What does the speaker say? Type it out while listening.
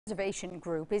Conservation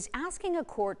group is asking a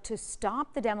court to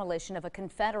stop the demolition of a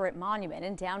Confederate monument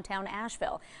in downtown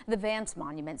Asheville. The Vance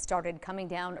Monument started coming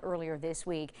down earlier this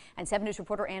week, and 7 News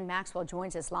reporter Ann Maxwell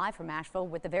joins us live from Asheville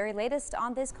with the very latest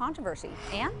on this controversy.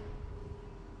 Ann?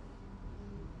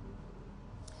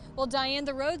 Well, Diane,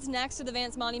 the roads next to the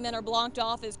Vance Monument are blocked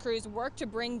off as crews work to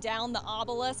bring down the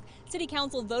obelisk. City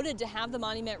Council voted to have the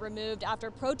monument removed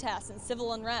after protests and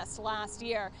civil unrest last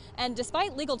year. And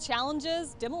despite legal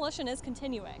challenges, demolition is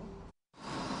continuing.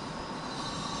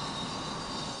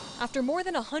 After more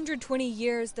than 120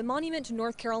 years, the monument to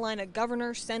North Carolina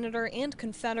Governor, Senator, and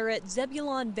Confederate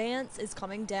Zebulon Vance is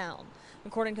coming down.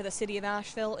 According to the city of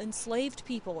Asheville, enslaved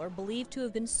people are believed to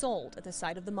have been sold at the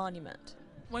site of the monument.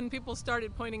 When people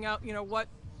started pointing out, what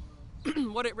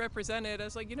what it represented, I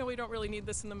was like, we don't really need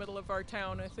this in the middle of our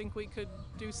town. I think we could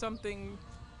do something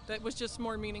that was just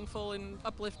more meaningful and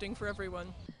uplifting for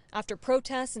everyone. After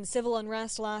protests and civil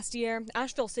unrest last year,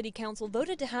 Asheville City Council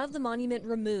voted to have the monument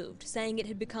removed, saying it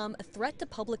had become a threat to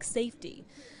public safety.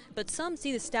 But some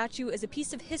see the statue as a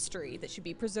piece of history that should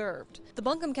be preserved. The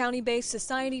Buncombe County-based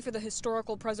Society for the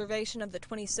Historical Preservation of the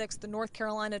 26th North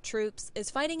Carolina Troops is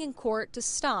fighting in court to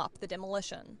stop the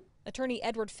demolition. Attorney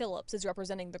Edward Phillips is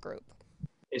representing the group.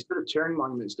 Instead of tearing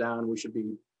monuments down, we should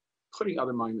be putting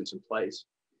other monuments in place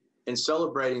and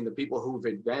celebrating the people who've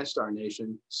advanced our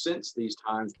nation since these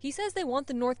times. He says they want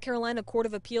the North Carolina Court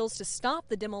of Appeals to stop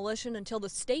the demolition until the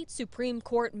state Supreme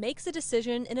Court makes a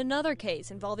decision in another case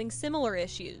involving similar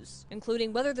issues,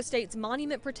 including whether the state's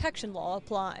monument protection law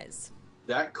applies.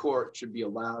 That court should be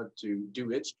allowed to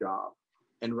do its job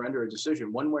and render a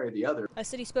decision one way or the other. A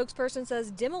city spokesperson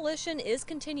says demolition is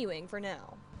continuing for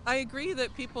now. I agree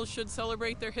that people should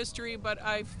celebrate their history, but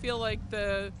I feel like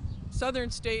the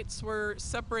southern states were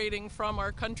separating from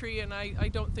our country, and I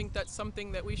don't think that's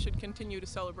something that we should continue to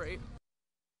celebrate.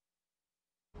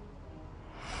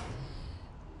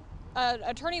 An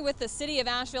attorney with the city of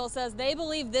Asheville says they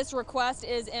believe this request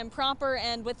is improper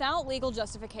and without legal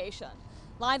justification.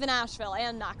 Live in Asheville,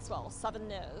 Ann Maxwell, 7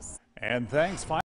 News. And thanks.